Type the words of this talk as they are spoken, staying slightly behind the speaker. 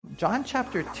John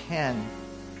chapter 10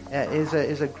 is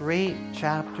a great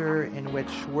chapter in which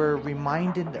we're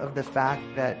reminded of the fact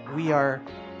that we are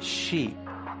sheep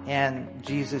and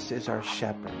Jesus is our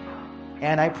shepherd.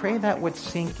 And I pray that would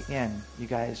sink in, you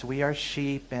guys. We are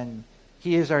sheep and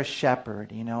He is our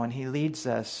shepherd, and He leads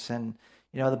us. And,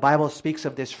 the Bible speaks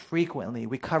of this frequently.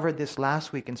 We covered this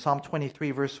last week in Psalm 23,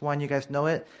 verse 1. You guys know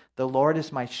it. The Lord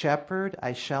is my shepherd.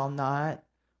 I shall not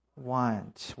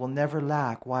want. We'll never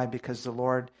lack. Why? Because the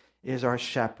Lord is our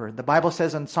shepherd. The Bible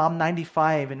says in Psalm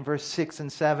 95 in verse 6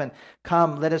 and 7,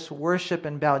 "Come, let us worship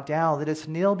and bow down. Let us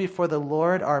kneel before the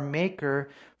Lord our Maker,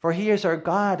 for He is our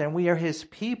God and we are His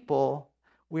people.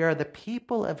 We are the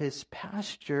people of His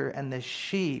pasture and the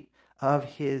sheep of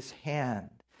His hand."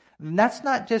 And that's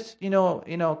not just,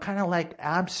 kind of like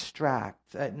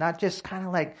abstract, not just kind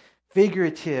of like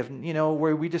figurative,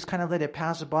 where we just kind of let it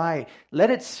pass by.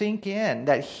 Let it sink in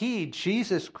that He,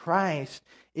 Jesus Christ,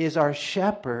 is our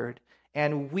shepherd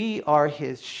and we are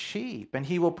His sheep. And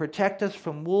He will protect us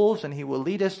from wolves and He will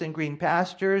lead us in green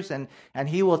pastures and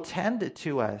He will tend it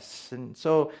to us. And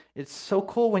so it's so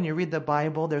cool when you read the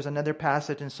Bible. There's another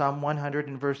passage in Psalm 100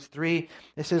 in verse 3.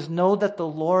 It says, "Know that the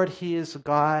Lord, He is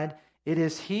God. It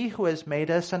is He who has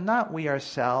made us and not we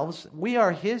ourselves. We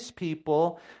are His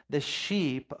people, the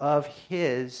sheep of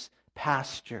His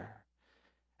pasture."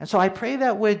 And so I pray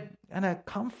that would kind of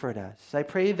comfort us. I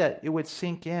pray that it would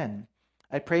sink in.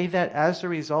 I pray that as a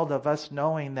result of us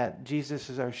knowing that Jesus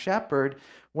is our shepherd,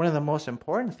 one of the most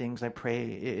important things I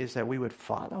pray is that we would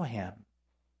follow Him.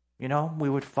 We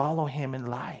would follow Him in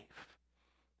life.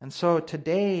 And so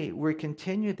today we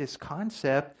continue this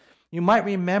concept. You might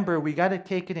remember, we got to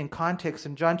take it in context.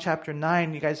 In John chapter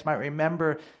 9, you guys might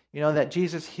remember, that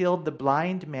Jesus healed the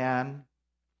blind man.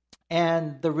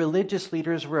 And the religious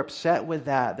leaders were upset with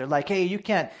that. They're like, "Hey, you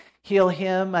can't heal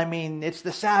him. I mean, it's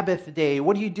the Sabbath day.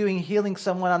 What are you doing healing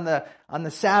someone on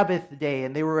the Sabbath day?"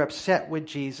 And they were upset with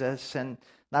Jesus. And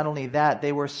not only that,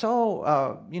 they were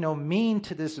so, mean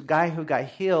to this guy who got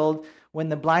healed. When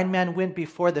the blind man went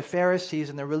before the Pharisees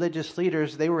and the religious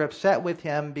leaders, they were upset with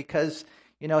him because,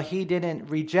 he didn't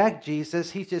reject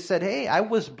Jesus. He just said, "Hey, I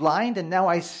was blind and now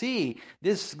I see.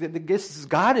 This has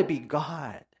got to be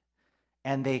God."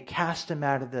 And they cast him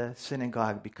out of the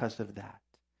synagogue because of that.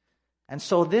 And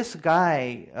so this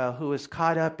guy who is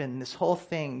caught up in this whole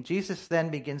thing, Jesus then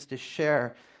begins to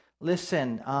share,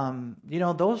 "Listen,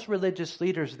 those religious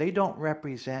leaders, they don't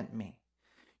represent me.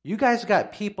 You guys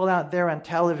got people out there on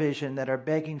television that are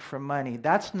begging for money.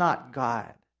 That's not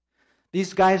God.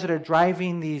 These guys that are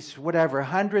driving these,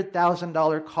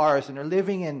 $100,000 cars and they're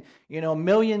living in, $1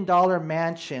 million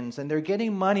mansions and they're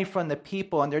getting money from the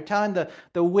people and they're telling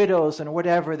the widows and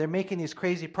whatever, they're making these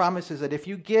crazy promises that if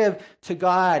you give to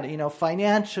God,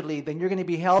 financially, then you're going to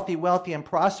be healthy, wealthy, and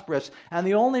prosperous. And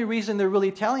the only reason they're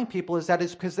really telling people is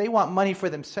because they want money for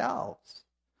themselves.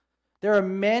 There are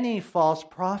many false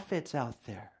prophets out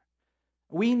there.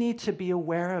 We need to be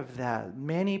aware of that.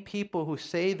 Many people who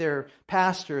say they're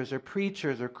pastors or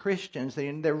preachers or Christians,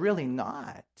 they're really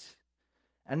not.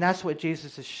 And that's what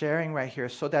Jesus is sharing right here.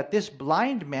 So that this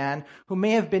blind man, who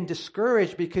may have been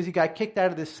discouraged because he got kicked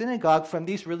out of the synagogue from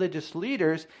these religious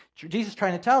leaders, Jesus is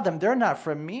trying to tell them, they're not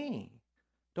from me.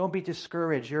 Don't be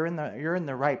discouraged. You're in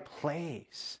the right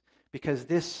place. Because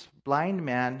this blind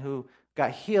man who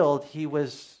got healed, he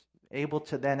was able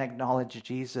to then acknowledge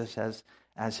Jesus as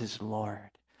his Lord.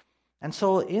 And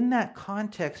so in that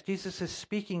context, Jesus is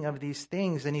speaking of these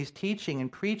things and He's teaching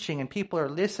and preaching and people are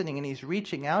listening and He's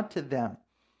reaching out to them.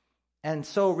 And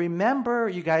so remember,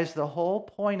 you guys, the whole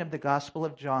point of the Gospel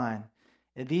of John.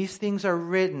 These things are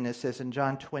written, it says in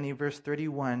John 20, verse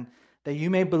 31, that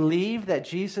you may believe that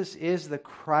Jesus is the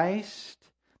Christ,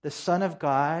 the Son of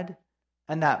God,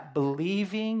 and that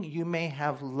believing you may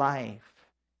have life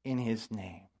in His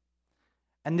name.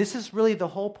 And this is really the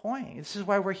whole point. This is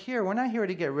why we're here. We're not here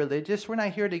to get religious. We're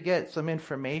not here to get some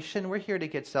information. We're here to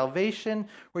get salvation.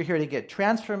 We're here to get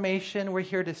transformation. We're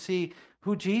here to see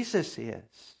who Jesus is.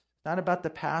 It's not about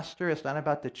the pastor. It's not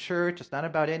about the church. It's not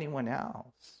about anyone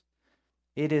else.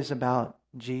 It is about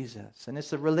Jesus. And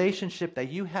it's the relationship that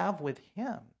you have with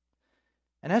Him.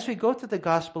 And as we go through the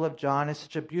Gospel of John, it's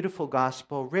such a beautiful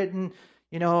gospel written,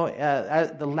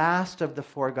 the last of the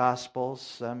four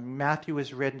Gospels. Matthew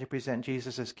was written to present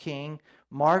Jesus as King.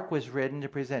 Mark was written to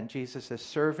present Jesus as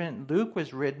servant. Luke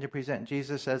was written to present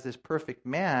Jesus as this perfect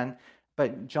man.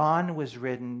 But John was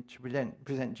written to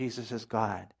present Jesus as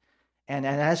God. And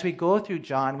as we go through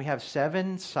John, we have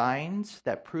 7 signs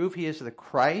that prove He is the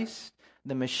Christ,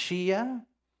 the Messiah.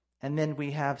 And then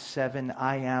we have 7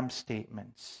 I am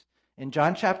statements. In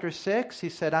John chapter 6, He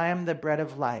said, "I am the bread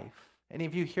of life." Any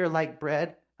of you here like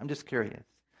bread? I'm just curious.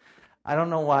 I don't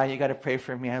know why. You got to pray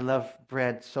for me. I love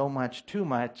bread so much, too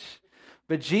much.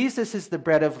 But Jesus is the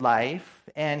bread of life,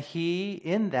 and He,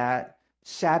 in that,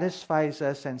 satisfies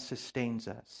us and sustains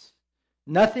us.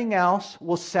 Nothing else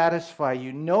will satisfy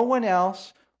you. No one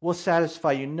else will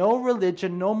satisfy you. No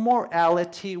religion, no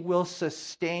morality will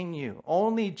sustain you.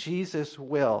 Only Jesus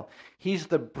will. He's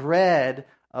the bread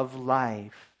of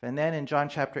life. And then in John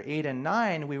chapter 8 and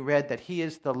 9, we read that He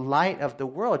is the light of the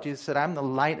world. Jesus said, I'm the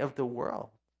light of the world.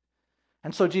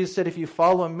 And so Jesus said, if you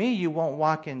follow me, you won't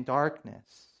walk in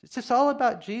darkness. It's just all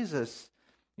about Jesus,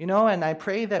 and I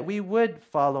pray that we would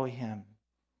follow Him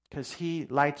because He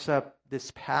lights up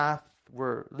this path.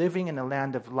 We're living in a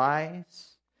land of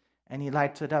lies, and He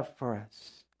lights it up for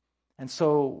us. And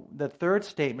so the third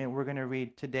statement we're going to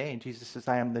read today, Jesus says,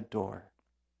 I am the door.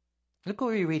 Look what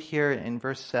we read here in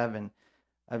verse 7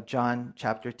 of John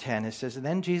chapter 10. It says,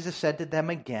 then Jesus said to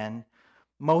them again,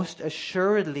 most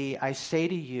assuredly I say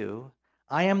to you,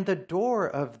 I am the door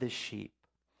of the sheep.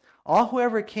 All who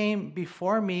ever came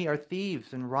before me are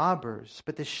thieves and robbers,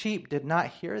 but the sheep did not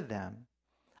hear them.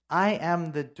 I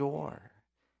am the door.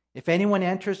 If anyone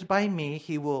enters by me,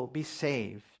 he will be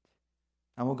saved,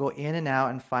 and will go in and out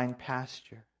and find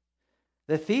pasture.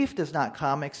 The thief does not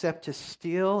come except to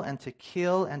steal and to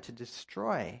kill and to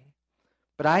destroy.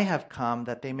 But I have come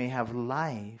that they may have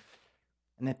life,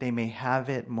 and that they may have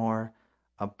it more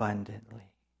abundantly.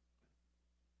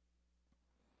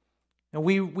 Now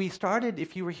we started,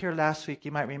 if you were here last week,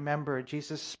 you might remember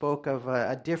Jesus spoke of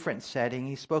a different setting.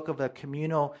 He spoke of a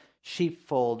communal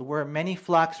sheepfold where many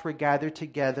flocks were gathered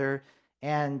together.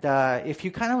 And if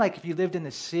you lived in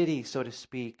the city, so to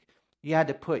speak, you had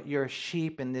to put your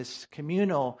sheep in this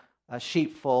communal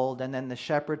sheepfold, and then the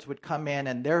shepherds would come in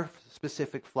and their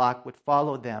specific flock would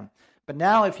follow them. But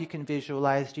now if you can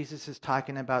visualize, Jesus is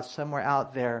talking about somewhere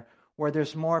out there where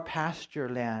there's more pasture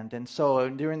land. And so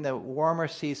during the warmer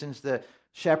seasons, the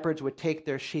shepherds would take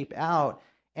their sheep out,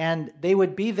 and they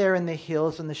would be there in the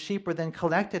hills, and the sheep were then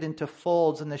collected into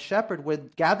folds, and the shepherd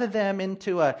would gather them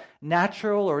into a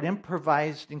natural or an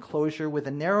improvised enclosure with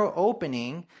a narrow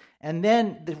opening. And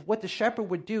then what the shepherd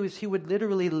would do is he would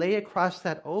literally lay across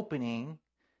that opening,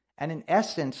 and in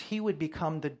essence, he would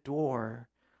become the door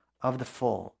of the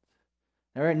fold.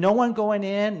 There are no one going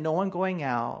in, no one going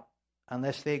out,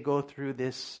 unless they go through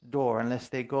this door, unless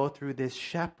they go through this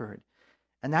shepherd.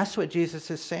 And that's what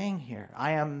Jesus is saying here.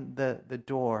 I am the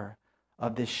door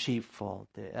of this sheepfold.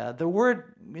 The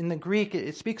word in the Greek,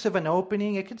 it speaks of an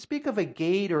opening. It could speak of a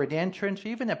gate or an entrance or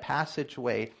even a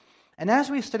passageway. And as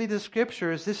we study the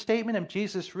scriptures, this statement of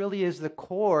Jesus really is the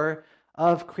core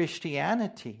of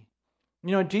Christianity.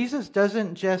 Jesus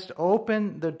doesn't just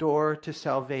open the door to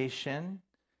salvation.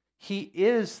 He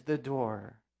is the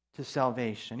door to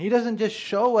salvation. He doesn't just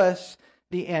show us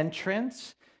the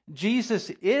entrance. Jesus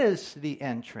is the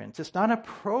entrance. It's not a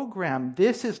program.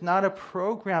 This is not a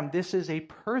program. This is a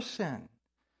person.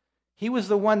 He was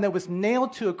the one that was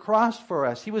nailed to a cross for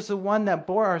us. He was the one that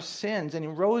bore our sins and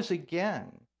He rose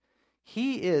again.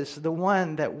 He is the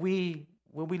one that we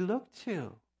look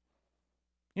to.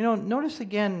 Notice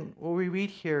again what we read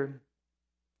here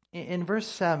in verse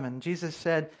 7. Jesus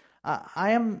said,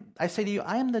 I say to you,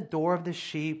 I am the door of the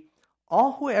sheep.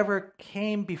 All who ever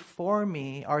came before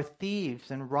me are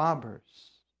thieves and robbers,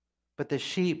 but the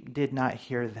sheep did not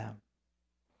hear them.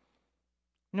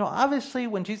 Obviously,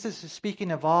 when Jesus is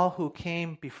speaking of all who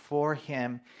came before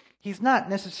Him, He's not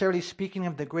necessarily speaking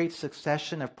of the great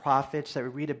succession of prophets that we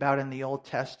read about in the Old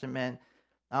Testament,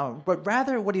 but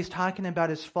rather what He's talking about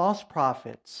is false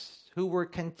prophets who were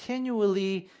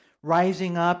continually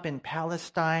rising up in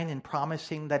Palestine and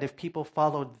promising that if people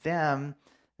followed them,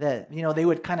 that, they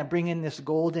would kind of bring in this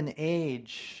golden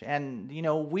age. And,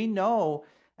 we know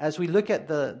as we look at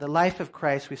the life of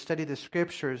Christ, we study the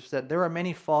scriptures, that there are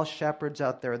many false shepherds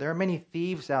out there. There are many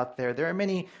thieves out there. There are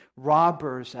many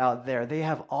robbers out there. They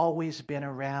have always been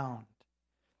around.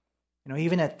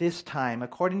 Even at this time,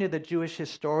 according to the Jewish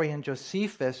historian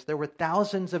Josephus, there were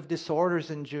thousands of disorders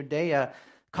in Judea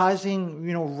causing,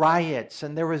 riots,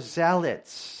 and there were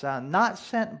zealots, not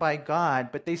sent by God,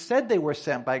 but they said they were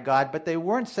sent by God, but they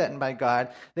weren't sent by God.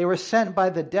 They were sent by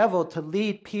the devil to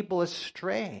lead people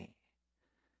astray.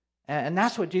 And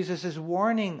that's what Jesus is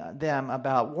warning them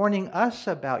about, warning us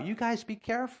about. You guys be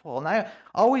careful. And I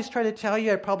always try to tell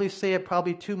you, I probably say it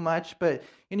probably too much, but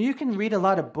you can read a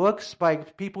lot of books by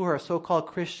people who are so-called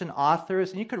Christian authors,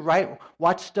 and you could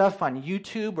watch stuff on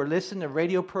YouTube or listen to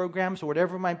radio programs or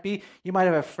whatever it might be. You might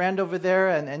have a friend over there,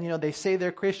 and they say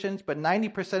they're Christians, but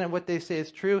 90% of what they say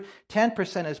is true.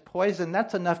 10% is poison.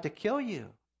 That's enough to kill you.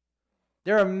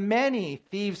 There are many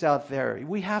thieves out there.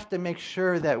 We have to make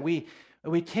sure that we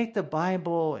We take the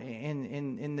Bible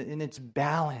in its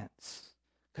balance.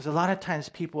 Because a lot of times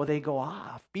people, they go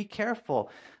off. Be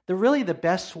careful. The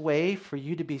best way for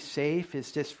you to be safe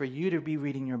is just for you to be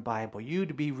reading your Bible, you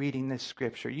to be reading the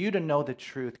Scripture, you to know the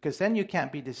truth, because then you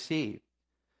can't be deceived.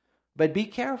 But be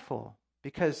careful,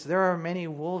 because there are many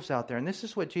wolves out there, and this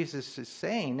is what Jesus is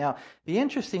saying. Now, the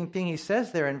interesting thing he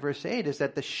says there in verse 8 is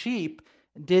that the sheep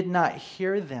did not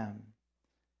hear them.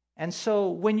 And so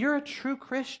when you're a true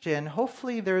Christian,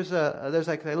 hopefully there's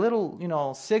like a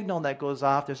little, signal that goes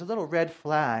off. There's a little red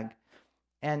flag.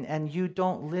 And you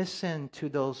don't listen to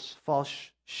those false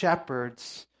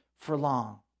shepherds for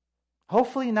long.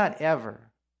 Hopefully not ever,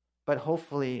 but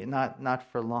hopefully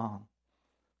not for long.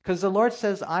 Because the Lord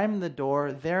says, I'm the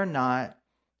door, they're not.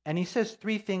 And he says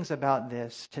three things about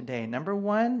this today. Number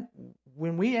one,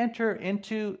 when we enter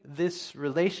into this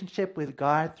relationship with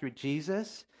God through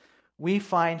Jesus, we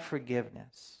find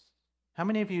forgiveness. How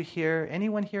many of you here,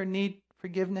 anyone here need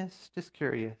forgiveness? Just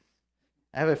curious.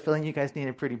 I have a feeling you guys need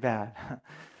it pretty bad.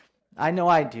 I know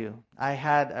I do. I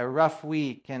had a rough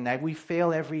week, and we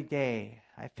fail every day.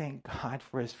 I thank God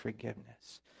for his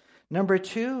forgiveness. Number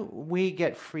two, we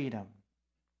get freedom.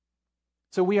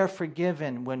 So we are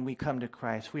forgiven when we come to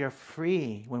Christ. We are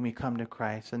free when we come to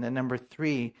Christ. And then number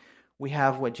three, we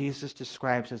have what Jesus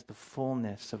describes as the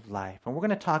fullness of life. And we're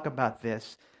going to talk about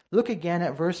this. Look again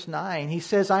at verse 9. He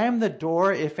says, I am the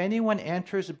door. If anyone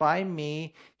enters by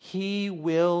me, he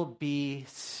will be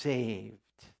saved.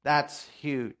 That's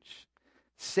huge.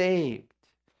 Saved.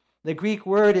 The Greek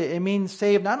word, it means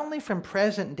saved not only from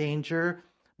present danger,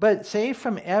 but saved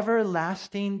from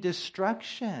everlasting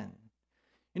destruction.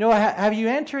 Have you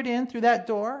entered in through that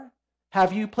door?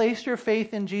 Have you placed your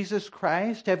faith in Jesus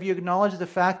Christ? Have you acknowledged the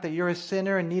fact that you're a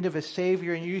sinner in need of a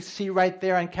Savior, and you see right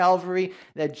there on Calvary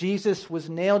that Jesus was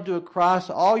nailed to a cross,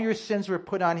 all your sins were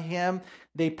put on him.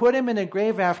 They put him in a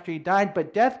grave after he died,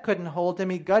 but death couldn't hold him.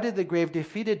 He gutted the grave,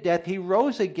 defeated death. He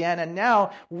rose again, and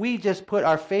now we just put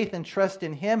our faith and trust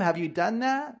in him. Have you done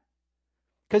that?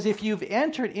 Because if you've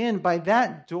entered in by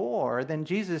that door, then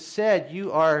Jesus said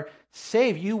you are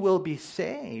saved. You will be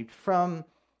saved from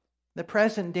the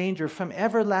present danger, from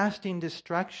everlasting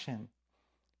destruction.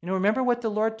 Remember what the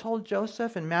Lord told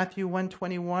Joseph in Matthew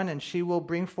 1:21, and she will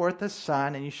bring forth a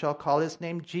son, and you shall call his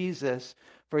name Jesus,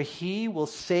 for he will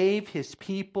save his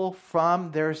people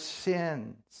from their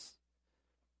sins.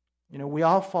 We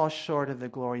all fall short of the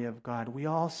glory of God. We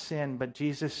all sin, but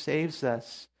Jesus saves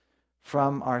us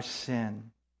from our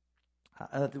sin.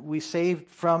 We saved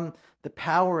from the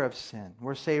power of sin.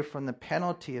 We're saved from the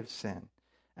penalty of sin.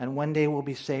 And one day we'll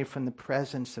be saved from the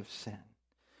presence of sin.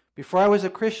 Before I was a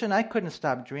Christian, I couldn't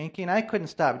stop drinking. I couldn't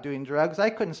stop doing drugs. I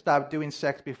couldn't stop doing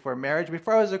sex before marriage.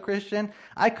 Before I was a Christian,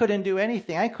 I couldn't do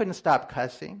anything. I couldn't stop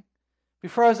cussing.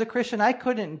 Before I was a Christian, I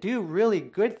couldn't do really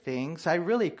good things. I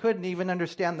really couldn't even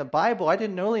understand the Bible. I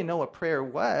didn't really know what prayer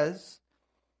was.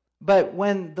 But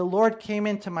when the Lord came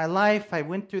into my life, I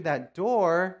went through that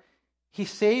door. He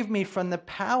saved me from the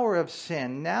power of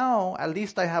sin. Now, at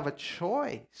least I have a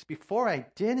choice. Before I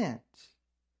didn't.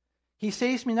 He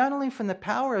saves me not only from the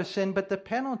power of sin, but the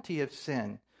penalty of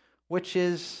sin, which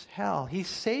is hell. He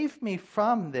saved me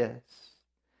from this.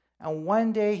 And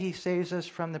one day he saves us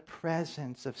from the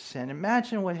presence of sin.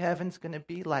 Imagine what heaven's going to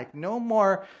be like. No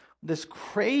more this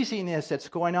craziness that's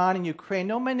going on in Ukraine.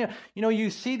 No many, you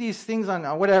see these things on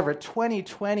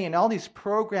 2020 and all these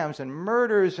programs and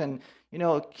murders and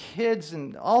kids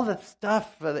and all the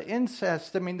stuff, the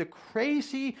incest. The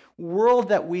crazy world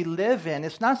that we live in.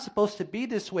 It's not supposed to be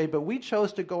this way, but we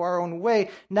chose to go our own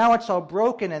way. Now it's all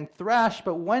broken and thrashed,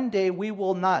 but one day we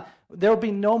will not. There will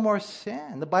be no more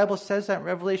sin. The Bible says that in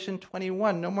Revelation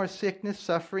 21. No more sickness,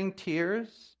 suffering,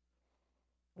 tears.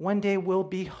 One day we'll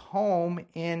be home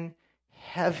in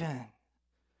heaven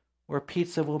where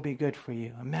pizza will be good for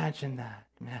you. Imagine that,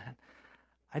 man.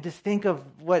 I just think of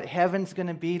what heaven's going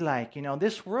to be like.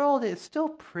 This world is still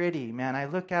pretty, man. I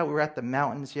look out, we were at the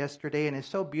mountains yesterday, and it's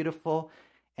so beautiful.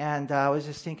 And I was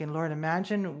just thinking, Lord,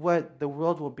 imagine what the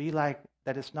world will be like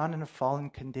that it's not in a fallen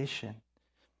condition.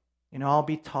 I'll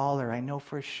be taller, I know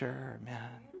for sure,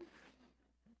 man.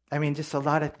 Just a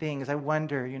lot of things. I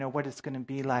wonder, what it's going to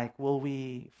be like. Will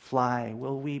we fly?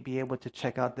 Will we be able to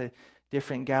check out the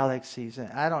different galaxies?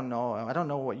 And I don't know. I don't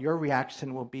know what your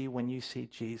reaction will be when you see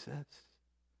Jesus.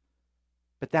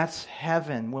 But that's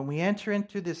heaven. When we enter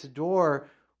into this door,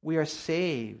 we are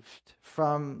saved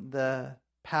from the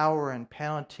power and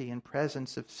penalty and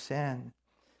presence of sin.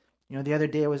 The other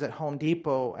day I was at Home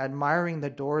Depot admiring the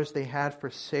doors they had for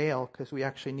sale because we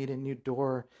actually need a new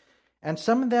door. And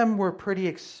some of them were pretty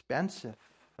expensive.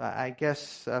 I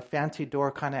guess a fancy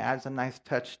door kind of adds a nice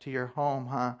touch to your home,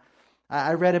 huh?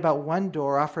 I read about one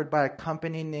door offered by a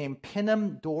company named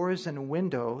Pinham Doors and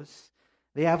Windows.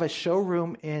 They have a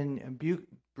showroom in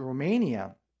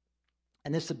Romania.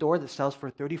 And it's a door that sells for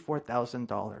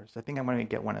 $34,000. I think I'm going to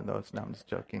get one of those. No, I'm just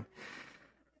joking.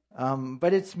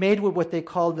 But it's made with what they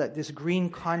call this green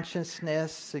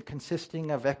consciousness,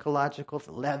 consisting of ecological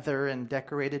leather and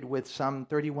decorated with some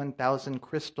 31,000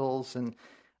 crystals. And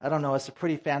I don't know, it's a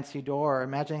pretty fancy door.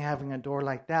 Imagine having a door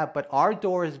like that. But our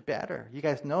door is better. You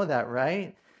guys know that,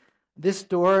 right? This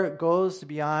door goes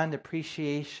beyond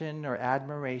appreciation or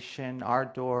admiration. Our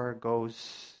door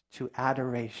goes to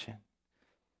adoration.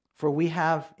 For we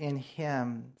have in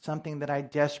Him something that I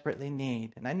desperately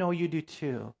need, and I know you do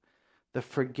too, the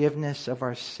forgiveness of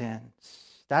our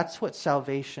sins. That's what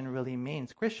salvation really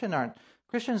means. Christians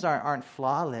aren't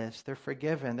flawless. They're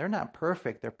forgiven. They're not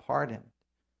perfect. They're pardoned.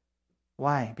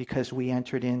 Why? Because we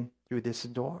entered in through this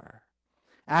door.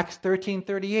 Acts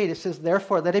 13:38, it says,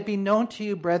 "Therefore, let it be known to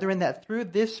you, brethren, that through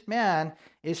this man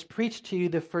is preached to you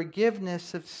the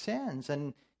forgiveness of sins."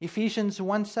 And Ephesians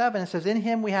 1:7, it says, "In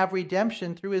him we have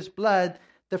redemption through his blood,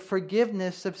 the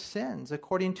forgiveness of sins,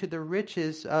 according to the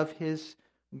riches of his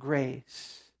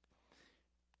grace."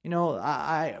 You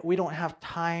know, we don't have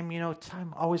time. You know,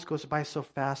 time always goes by so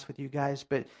fast with you guys.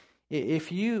 But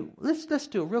if you, let's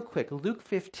do it real quick. Luke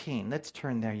 15, let's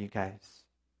turn there, you guys.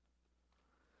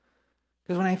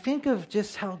 Because when I think of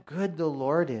just how good the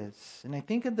Lord is, and I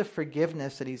think of the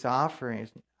forgiveness that He's offering,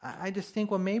 I just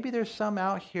think, well, maybe there's some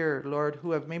out here, Lord,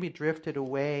 who have maybe drifted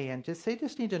away, and they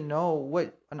just need to know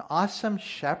what an awesome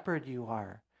shepherd you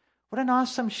are. What an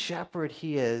awesome shepherd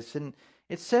He is. And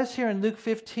it says here in Luke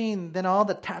 15, then all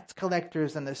the tax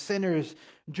collectors and the sinners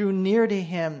drew near to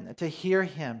Him to hear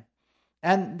Him.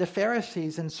 And the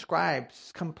Pharisees and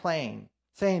scribes complained,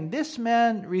 saying, "This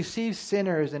man receives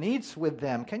sinners and eats with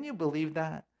them." Can you believe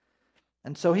that?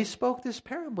 And so He spoke this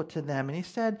parable to them, and He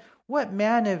said, "What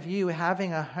man of you,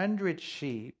 having 100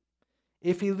 sheep,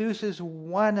 if he loses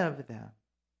one of them,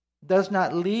 does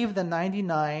not leave the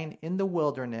 99 in the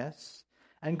wilderness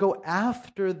and go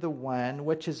after the one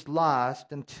which is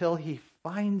lost until he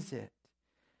finds it?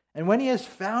 And when he has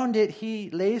found it, he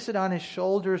lays it on his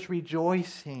shoulders,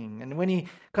 rejoicing. And when he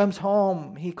comes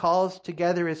home, he calls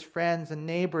together his friends and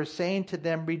neighbors, saying to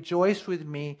them, 'Rejoice with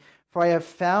me, for I have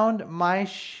found my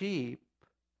sheep,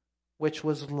 which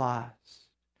was lost.'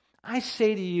 I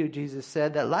say to you," Jesus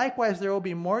said, "that likewise there will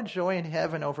be more joy in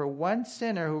heaven over one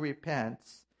sinner who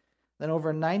repents than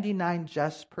over 99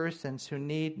 just persons who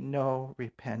need no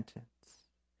repentance."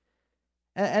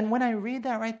 And when I read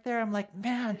that right there, I'm like,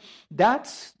 man,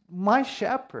 that's my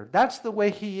shepherd. That's the way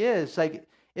He is. Like,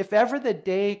 if ever the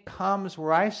day comes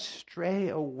where I stray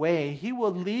away, He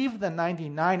will leave the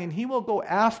 99 and He will go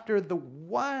after the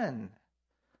one.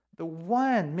 The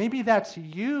one. Maybe that's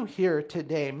you here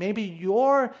today. Maybe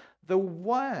you're the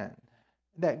one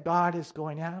that God is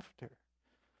going after.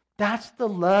 That's the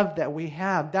love that we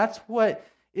have. That's what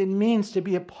it means to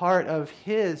be a part of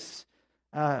His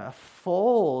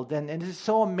fold. And it's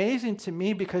so amazing to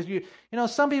me because you know,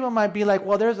 some people might be like,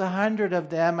 well, there's 100 of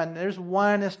them and there's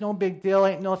one, it's no big deal,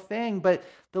 ain't no thing. But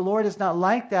the Lord is not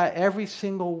like that. Every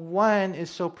single one is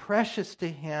so precious to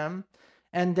Him.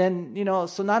 And then, you know,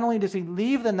 so not only does He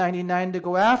leave the 99 to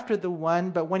go after the one,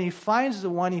 but when He finds the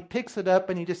one, He picks it up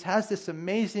and He just has this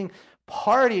amazing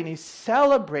party and He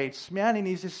celebrates, man, and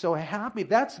He's just so happy.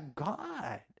 That's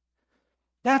God.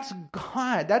 That's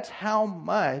God. That's how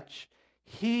much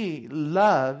He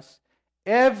loves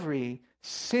every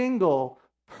single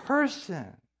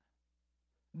person.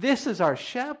 This is our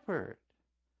shepherd.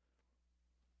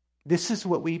 This is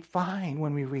what we find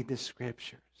when we read the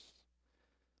Scriptures.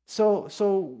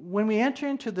 So when we enter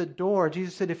into the door,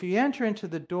 Jesus said, if you enter into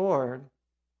the door,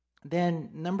 then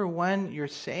number one, you're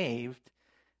saved.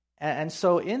 And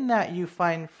so in that you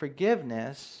find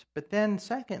forgiveness. But then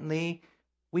secondly,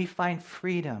 we find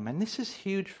freedom. And this is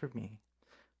huge for me.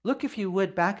 Look, if you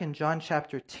would, back in John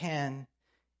chapter 10,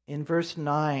 in verse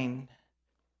 9.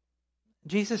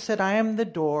 Jesus said, "I am the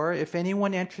door. If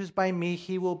anyone enters by me,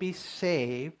 he will be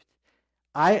saved.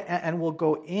 And will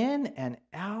go in and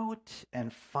out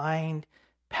and find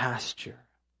pasture."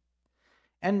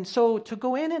 And so to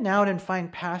go in and out and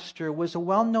find pasture was a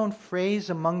well-known phrase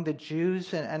among the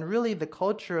Jews and really the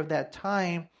culture of that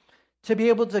time. To be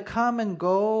able to come and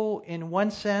go, in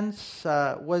one sense,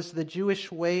 was the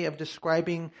Jewish way of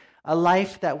describing a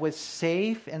life that was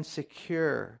safe and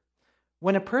secure.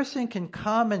 When a person can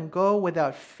come and go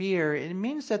without fear, it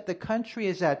means that the country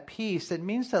is at peace. It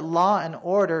means that law and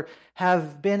order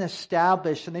have been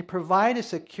established and they provide a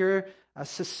secure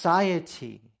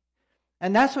society.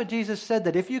 And that's what Jesus said,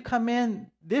 that if you come in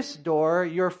this door,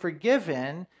 you're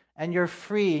forgiven. and you're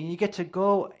free, and you get to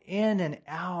go in and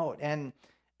out, and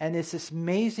it's this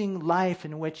amazing life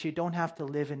in which you don't have to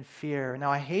live in fear.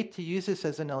 Now, I hate to use this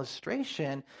as an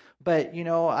illustration, but,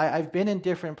 I've been in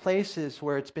different places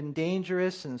where it's been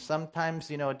dangerous, and sometimes,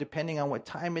 depending on what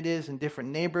time it is, in different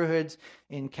neighborhoods,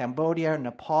 in Cambodia or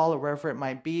Nepal or wherever it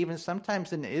might be, even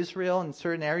sometimes in Israel in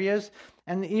certain areas.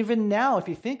 And even now, if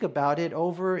you think about it,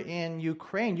 over in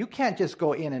Ukraine, you can't just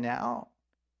go in and out.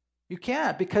 You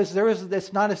can't, because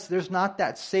there's not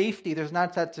that safety, there's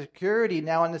not that security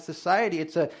now in the society.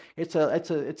 It's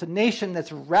a nation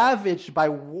that's ravaged by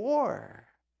war.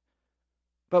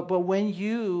 But when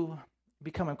you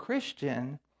become a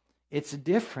Christian, it's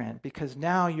different, because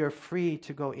now you're free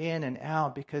to go in and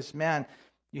out, because man,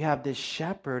 you have this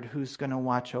shepherd who's going to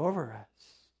watch over us.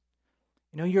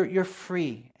 You're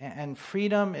free, and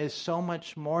freedom is so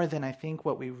much more than I think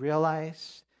what we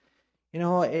realize.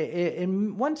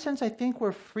 In one sense, I think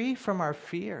we're free from our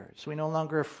fears. We no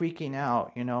longer are freaking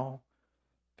out,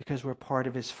 because we're part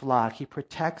of his flock. He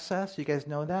protects us. You guys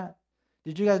know that?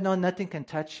 Did you guys know nothing can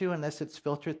touch you unless it's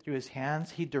filtered through his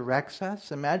hands? He directs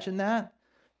us. Imagine that.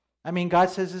 I mean, God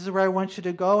says, this is where I want you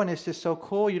to go, and it's just so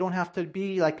cool. You don't have to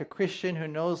be like a Christian who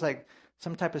knows like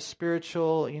some type of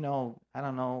spiritual,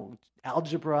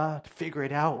 algebra to figure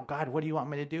it out. God, what do you want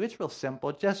me to do? It's real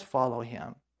simple. Just follow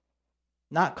him.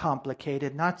 Not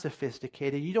complicated, not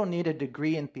sophisticated. You don't need a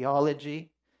degree in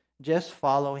theology. Just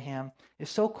follow him.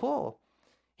 It's so cool.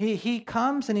 He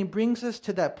comes and he brings us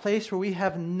to that place where we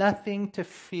have nothing to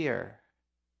fear.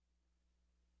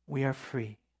 We are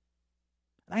free.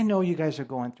 I know you guys are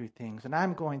going through things, and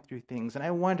I'm going through things, and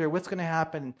I wonder what's going to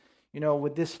happen,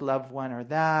 with this loved one or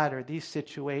that or these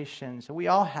situations. We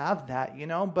all have that,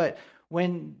 but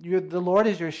when the Lord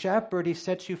is your shepherd, he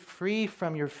sets you free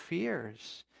from your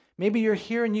fears. Maybe you're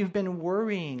here and you've been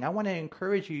worrying. I want to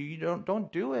encourage you. You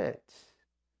don't do it.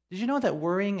 Did you know that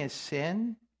worrying is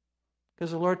sin?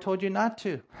 Because the Lord told you not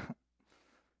to.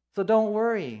 So don't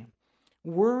worry.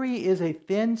 Worry is a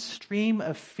thin stream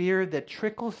of fear that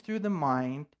trickles through the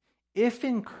mind. If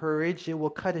encouraged, it will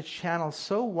cut a channel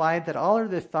so wide that all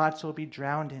other thoughts will be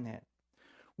drowned in it.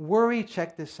 Worry,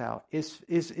 check this out, is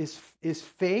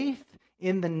faith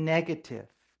in the negative,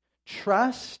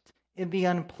 trust in the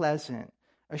unpleasant,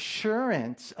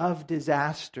 assurance of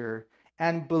disaster,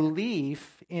 and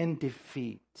belief in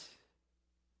defeat.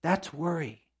 That's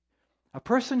worry. A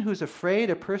person who's afraid,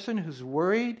 a person who's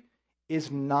worried,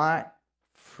 is not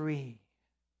free.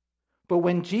 But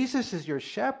when Jesus is your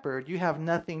shepherd, you have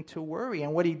nothing to worry.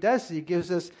 And what he does is he gives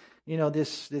us,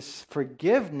 this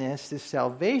forgiveness, this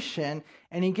salvation,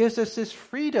 and he gives us this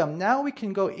freedom. Now we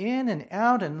can go in and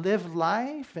out and live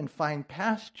life and find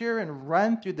pasture and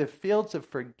run through the fields of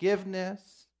forgiveness.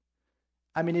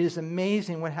 I mean, it is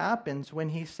amazing what happens when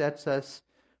he sets us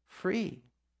free.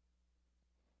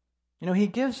 He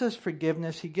gives us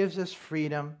forgiveness. He gives us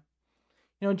freedom.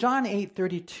 John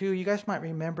 8:32, you guys might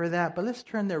remember that, but let's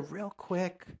turn there real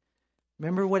quick.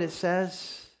 Remember what it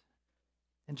says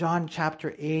in John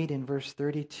chapter 8 in verse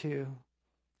 32.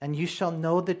 And you shall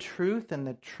know the truth, and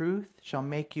the truth shall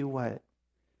make you what?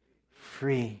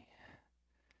 Free.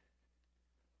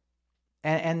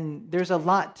 And there's a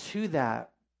lot to that.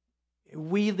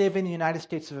 We live in the United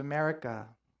States of America,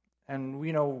 and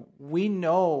we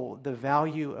know the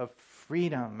value of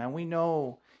freedom, and we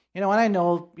know, and I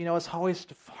know, it's always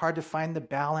hard to find the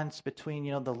balance between,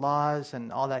 the laws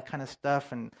and all that kind of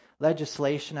stuff and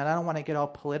legislation, and I don't want to get all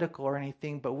political or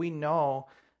anything, but we know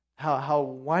how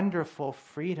wonderful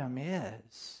freedom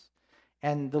is.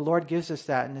 And the Lord gives us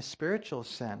that in a spiritual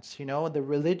sense. The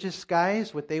religious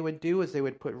guys, what they would do is they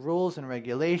would put rules and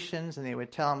regulations, and they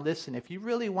would tell them, listen, if you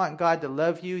really want God to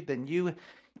love you, then you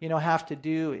have to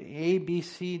do A, B,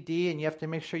 C, D, and you have to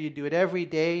make sure you do it every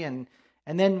day. And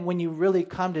then when you really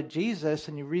come to Jesus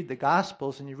and you read the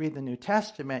Gospels and you read the New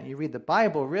Testament and you read the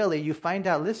Bible, really, you find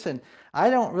out, listen,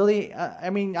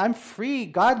 I'm free.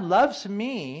 God loves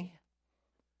me.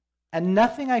 And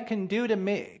nothing I can do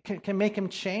can make him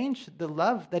change the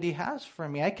love that he has for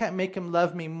me. I can't make him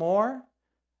love me more.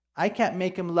 I can't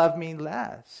make him love me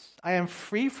less. I am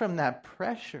free from that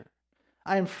pressure.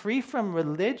 I am free from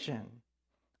religion.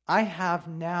 I have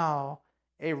now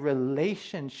a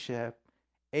relationship,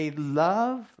 a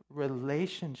love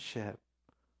relationship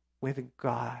with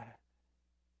God.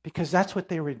 Because that's what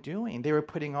they were doing. They were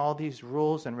putting all these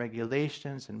rules and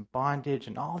regulations and bondage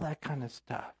and all that kind of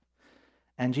stuff.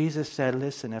 And Jesus said,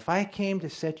 listen, if I came to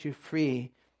set you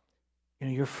free,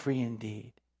 you're free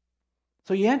indeed.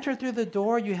 So you enter through the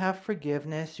door, you have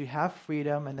forgiveness, you have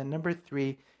freedom, and then number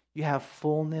 3, you have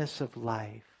fullness of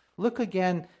life. Look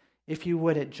again, if you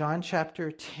would, at John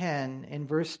chapter 10 in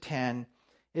verse 10.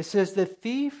 It says, the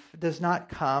thief does not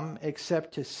come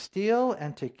except to steal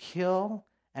and to kill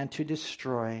and to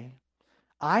destroy.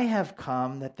 I have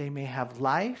come that they may have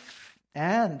life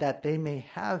and that they may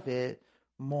have it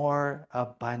more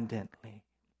abundantly.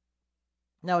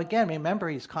 Now again, remember,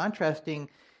 he's contrasting,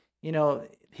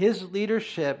 his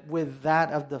leadership with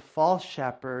that of the false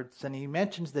shepherds. And he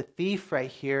mentions the thief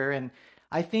right here. And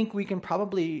I think we can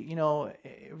probably,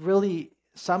 really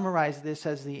summarize this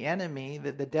as the enemy,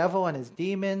 the devil and his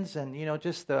demons, and,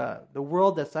 just the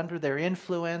world that's under their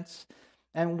influence.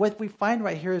 And what we find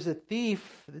right here is a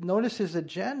thief. Notice his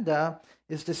agenda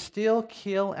is to steal,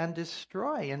 kill, and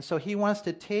destroy. And so he wants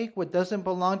to take what doesn't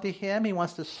belong to him. He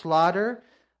wants to slaughter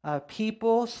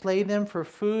people, slay them for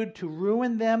food, to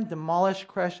ruin them, demolish,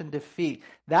 crush, and defeat.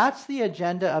 That's the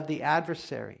agenda of the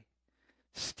adversary.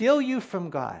 Steal you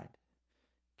from God.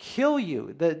 Kill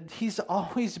you. He's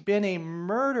always been a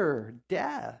murderer,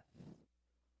 death.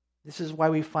 This is why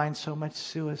we find so much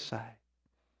suicide.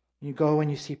 You go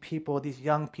and you see people, these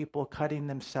young people cutting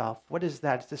themselves. What is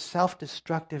that? It's a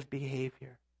self-destructive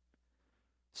behavior.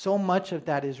 So much of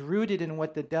that is rooted in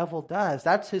what the devil does.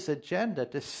 That's his agenda,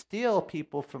 to steal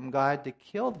people from God, to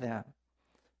kill them,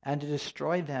 and to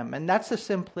destroy them. And that's the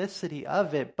simplicity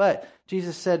of it. But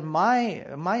Jesus said, my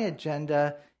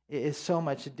agenda is so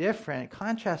much different.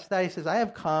 Contrast that. He says, I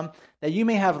have come that you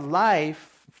may have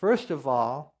life, first of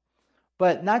all,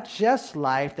 but not just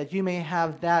life, that you may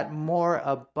have that more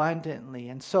abundantly.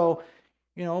 And so,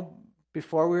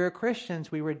 before we were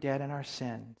Christians, we were dead in our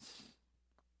sins.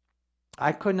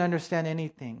 I couldn't understand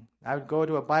anything. I would go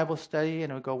to a Bible study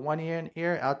and it would go one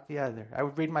ear, out the other. I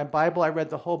would read my Bible. I read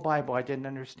the whole Bible. I didn't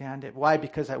understand it. Why?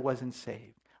 Because I wasn't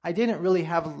saved. I didn't really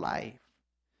have life.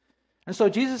 And so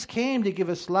Jesus came to give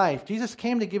us life. Jesus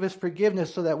came to give us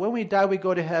forgiveness so that when we die, we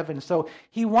go to heaven. So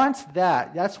he wants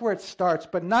that. That's where it starts.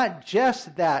 But not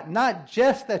just that. Not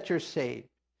just that you're saved.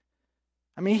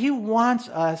 I mean, he wants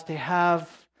us to have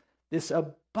this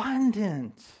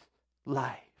abundant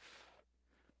life.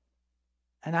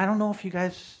 And I don't know if you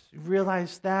guys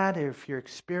realize that or if you're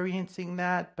experiencing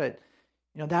that, but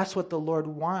that's what the Lord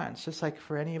wants. Just like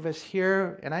for any of us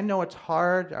here, and I know it's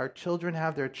hard. Our children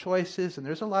have their choices, and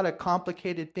there's a lot of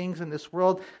complicated things in this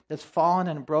world that's fallen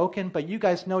and broken. But you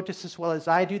guys know just as well as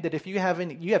I do that if you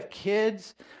have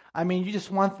kids, I mean, you just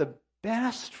want the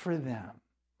best for them.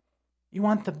 You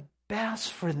want the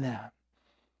best for them.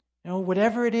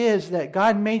 Whatever it is that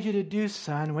God made you to do,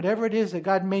 son, whatever it is that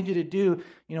God made you to do,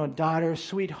 daughter,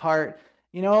 sweetheart,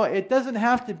 it doesn't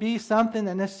have to be something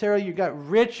that necessarily you got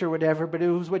rich or whatever, but it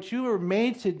was what you were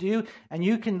made to do, and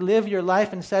you can live your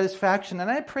life in satisfaction. And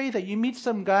I pray that you meet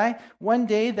some guy one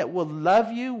day that will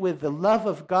love you with the love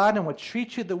of God and will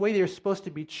treat you the way you're supposed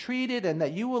to be treated, and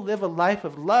that you will live a life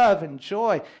of love and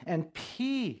joy and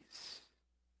peace.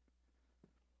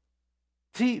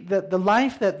 See, the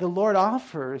life that the Lord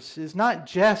offers is not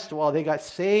just, they got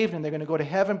saved and they're going to go to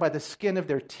heaven by the skin of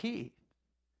their teeth.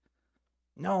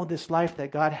 No, this life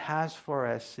that God has for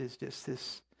us is just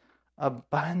this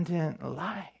abundant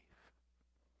life.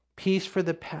 Peace for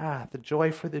the path, the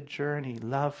joy for the journey,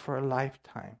 love for a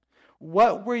lifetime.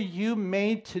 What were you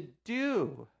made to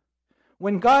do?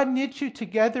 When God knit you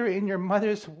together in your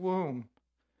mother's womb,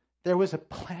 there was a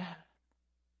plan.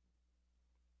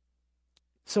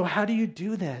 So how do you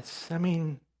do this? I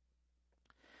mean,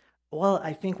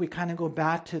 I think we kind of go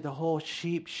back to the whole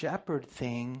sheep-shepherd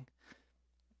thing.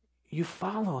 You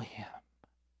follow him.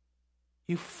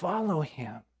 You follow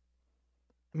him.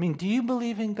 I mean, do you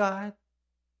believe in God?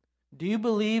 Do you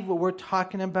believe what we're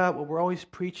talking about, what we're always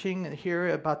preaching here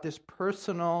about this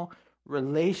personal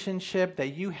relationship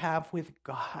that you have with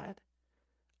God?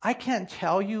 I can't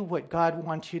tell you what God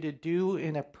wants you to do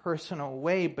in a personal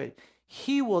way, but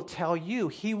he will tell you.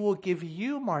 He will give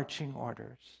you marching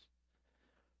orders.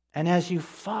 And as you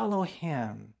follow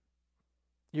him,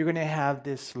 you're going to have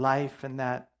this life and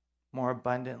that more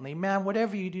abundantly. Man,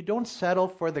 whatever you do, don't settle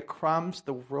for the crumbs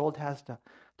the world has to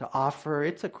offer.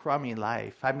 It's a crummy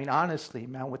life. I mean, honestly,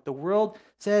 man, what the world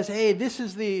says, hey, this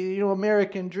is the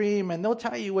American dream, and they'll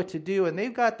tell you what to do, and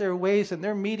they've got their ways and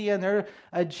their media and their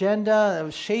agenda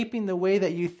of shaping the way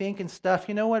that you think and stuff.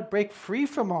 You know what? Break free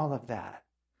from all of that.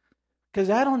 Because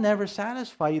that'll never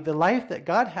satisfy you. The life that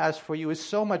God has for you is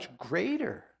so much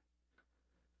greater.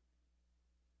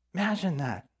 Imagine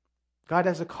that. God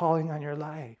has a calling on your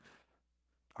life.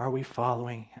 Are we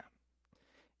following him?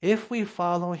 If we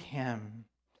follow him,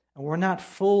 and we're not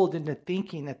fooled into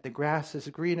thinking that the grass is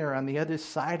greener on the other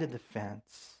side of the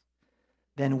fence,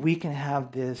 then we can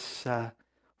have this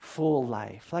full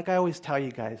life. Like I always tell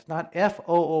you guys, not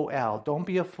F-O-O-L. Don't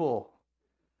be a fool.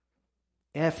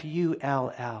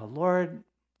 F-U-L-L. Lord,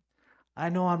 I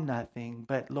know I'm nothing,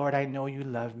 but Lord, I know you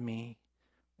love me.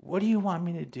 What do you want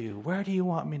me to do? Where do you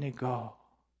want me to go?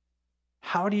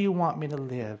 How do you want me to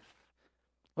live?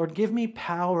 Lord, give me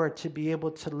power to be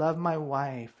able to love my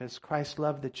wife as Christ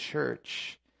loved the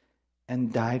church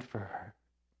and died for her.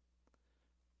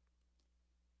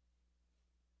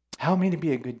 Help me to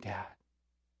be a good dad.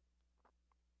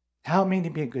 Help me to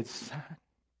be a good son.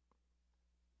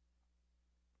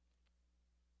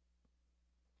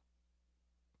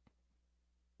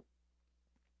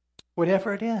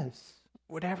 Whatever it is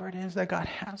that God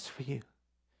has for you.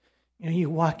 You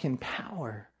walk in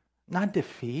power, not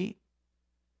defeat.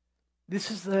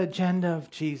 This is the agenda of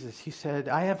Jesus. He said,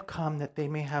 I have come that they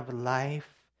may have life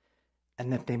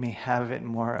and that they may have it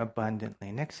more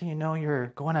abundantly. Next thing you know, you're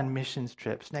going on missions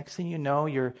trips. Next thing you know,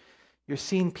 you're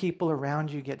seeing people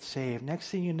around you get saved. Next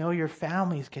thing you know, your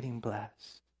family's getting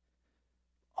blessed.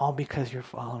 All because you're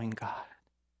following God.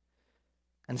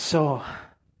 And so,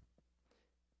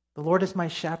 the Lord is my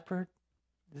shepherd.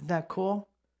 Isn't that cool?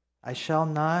 I shall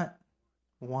not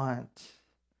want.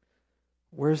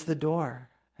 Where's the door?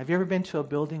 Have you ever been to a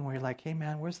building where you're like, hey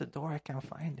man, where's the door? I can't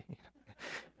find it.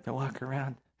 To walk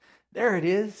around. There it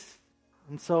is.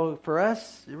 And so for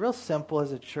us, real simple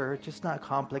as a church. It's not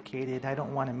complicated. I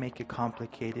don't want to make it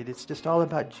complicated. It's just all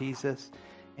about Jesus.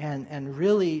 And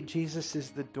really, Jesus is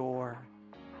the door.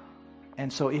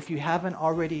 And so if you haven't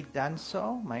already done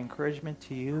so, my encouragement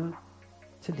to you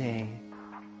today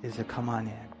is to come on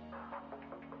in.